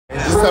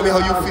tell me how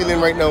you're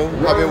feeling right now,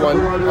 having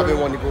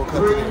won the Gold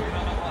Cup today.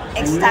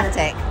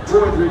 Ecstatic.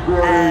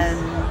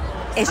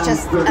 It's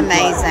just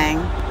amazing,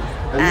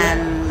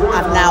 and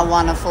I've now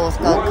won a 4th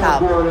Gold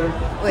Cup,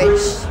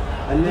 which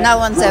no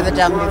one's ever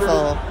done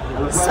before.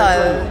 So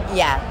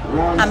yeah,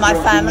 and my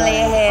family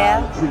are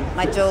here,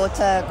 my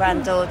daughter,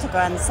 granddaughter,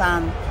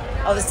 grandson,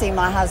 obviously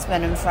my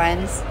husband and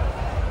friends.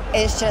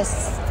 It's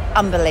just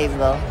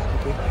unbelievable.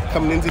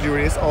 Coming into the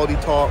race, all the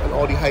talk and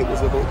all the hype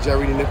was about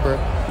Jerry the Nipper.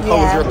 How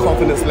was your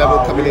confidence level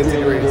coming into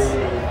the race?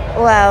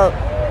 Well,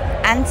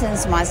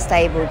 Anton's my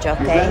stable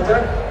jockey,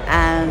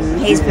 and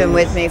he's been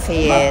with me for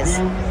years.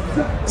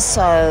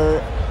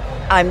 So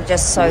I'm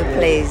just so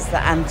pleased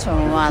that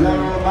Anton won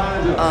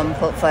on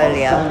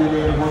Portfolio.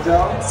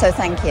 So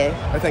thank you.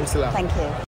 Thanks a lot. Thank you.